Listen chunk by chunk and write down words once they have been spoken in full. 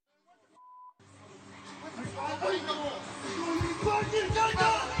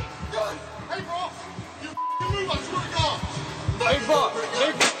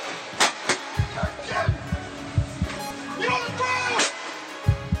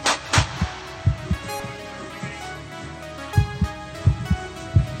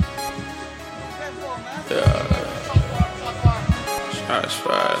Shots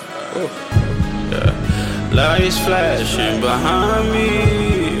fired. Ooh. Yeah. Lights flashing behind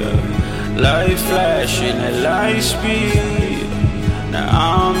me. Yeah. Light flashing at light speed. Now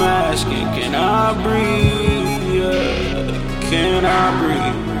I'm asking, can I breathe? Yeah. Can I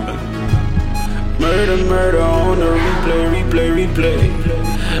breathe? Murder, murder on the replay, replay, replay.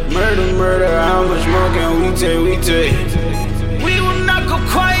 Murder, murder, how much more can we take, we take? We will not go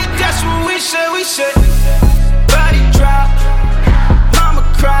quiet, that's what we say, we say. Body drop, mama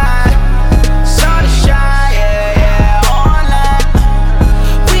cry, saw the shine, yeah, yeah, all night.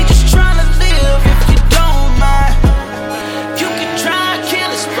 We just tryna live if you don't mind. You can try and kill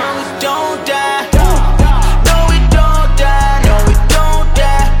us, but we don't die. No, we don't die, no, we don't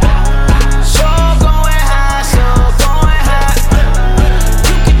die. So going high, so going high.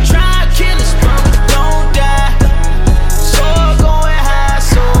 You can try and kill us, but we don't die. So going high,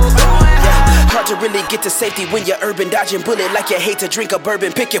 so going high. Hard to really get to safety when you're urban, dodging bullet like you hate to drink a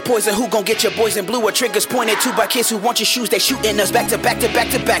bourbon. Pick your poison, who gon' get your boys in blue? Or triggers pointed to by kids who want your shoes. They shooting us back to back to back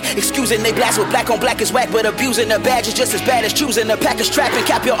to back. Excusing they blast with black on black is whack, but abusing the badge is just as bad as choosing a pack of strap and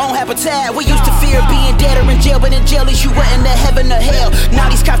cap your own habitat. We used to fear being dead or in jail, but in jail is you went into heaven or hell. Now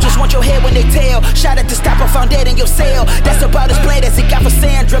these cops just want your head when they tell. Shot at the stopper, found dead in your cell. That's about as plain as it got for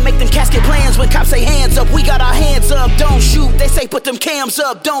Sandra. Make them casket plans when cops say hands up. We got our hands up, don't shoot. They say put them cams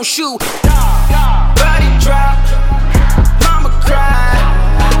up, don't shoot. Body drop, mama cry,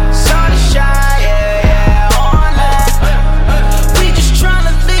 saw the shine, yeah, yeah, all night. We just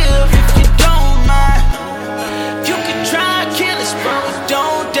tryna live if you don't mind. You can try and kill us, but we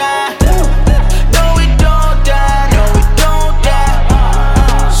don't die. No, we don't die, no, we don't die.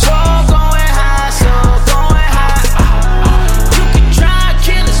 So going high, so going high. You can try and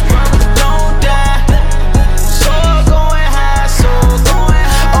kill us, but we don't die. So going high, so going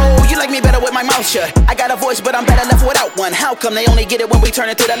high. Oh, you like me better with my mouth shut. I got a voice, but I'm better left without one. How come they only get it when we turn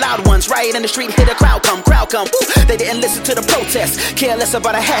into the loud ones? Riot in the street, hear the crowd come. Woo. They didn't listen to the protest. Care less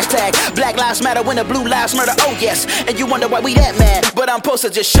about a hashtag. Black lives matter when the blue lives murder. Oh yes, and you wonder why we that mad. But I'm supposed to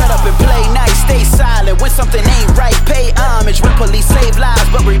just shut up and play nice. Stay silent when something ain't right. Pay homage when police save lives,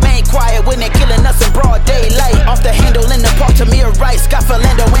 but remain quiet when they're killing us in broad daylight. Off the handle in the park to mere right. Scott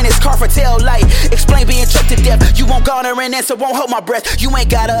Philando in his car for tail light. Explain being choked to death. You won't garner an answer, won't hold my breath. You ain't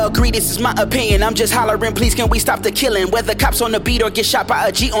gotta agree, this is my opinion. I'm just hollering, please can we stop the killing? Whether cops on the beat or get shot by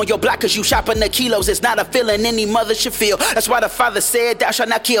a G on your block cause you shopping the kilos. It's not a feeling any mother should feel. That's why the father said thou shalt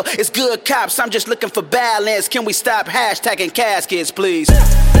not kill. It's good cops, I'm just looking for balance. Can we stop hashtagging caskets, please?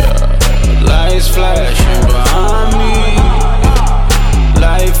 Yeah. Lights flashing behind me.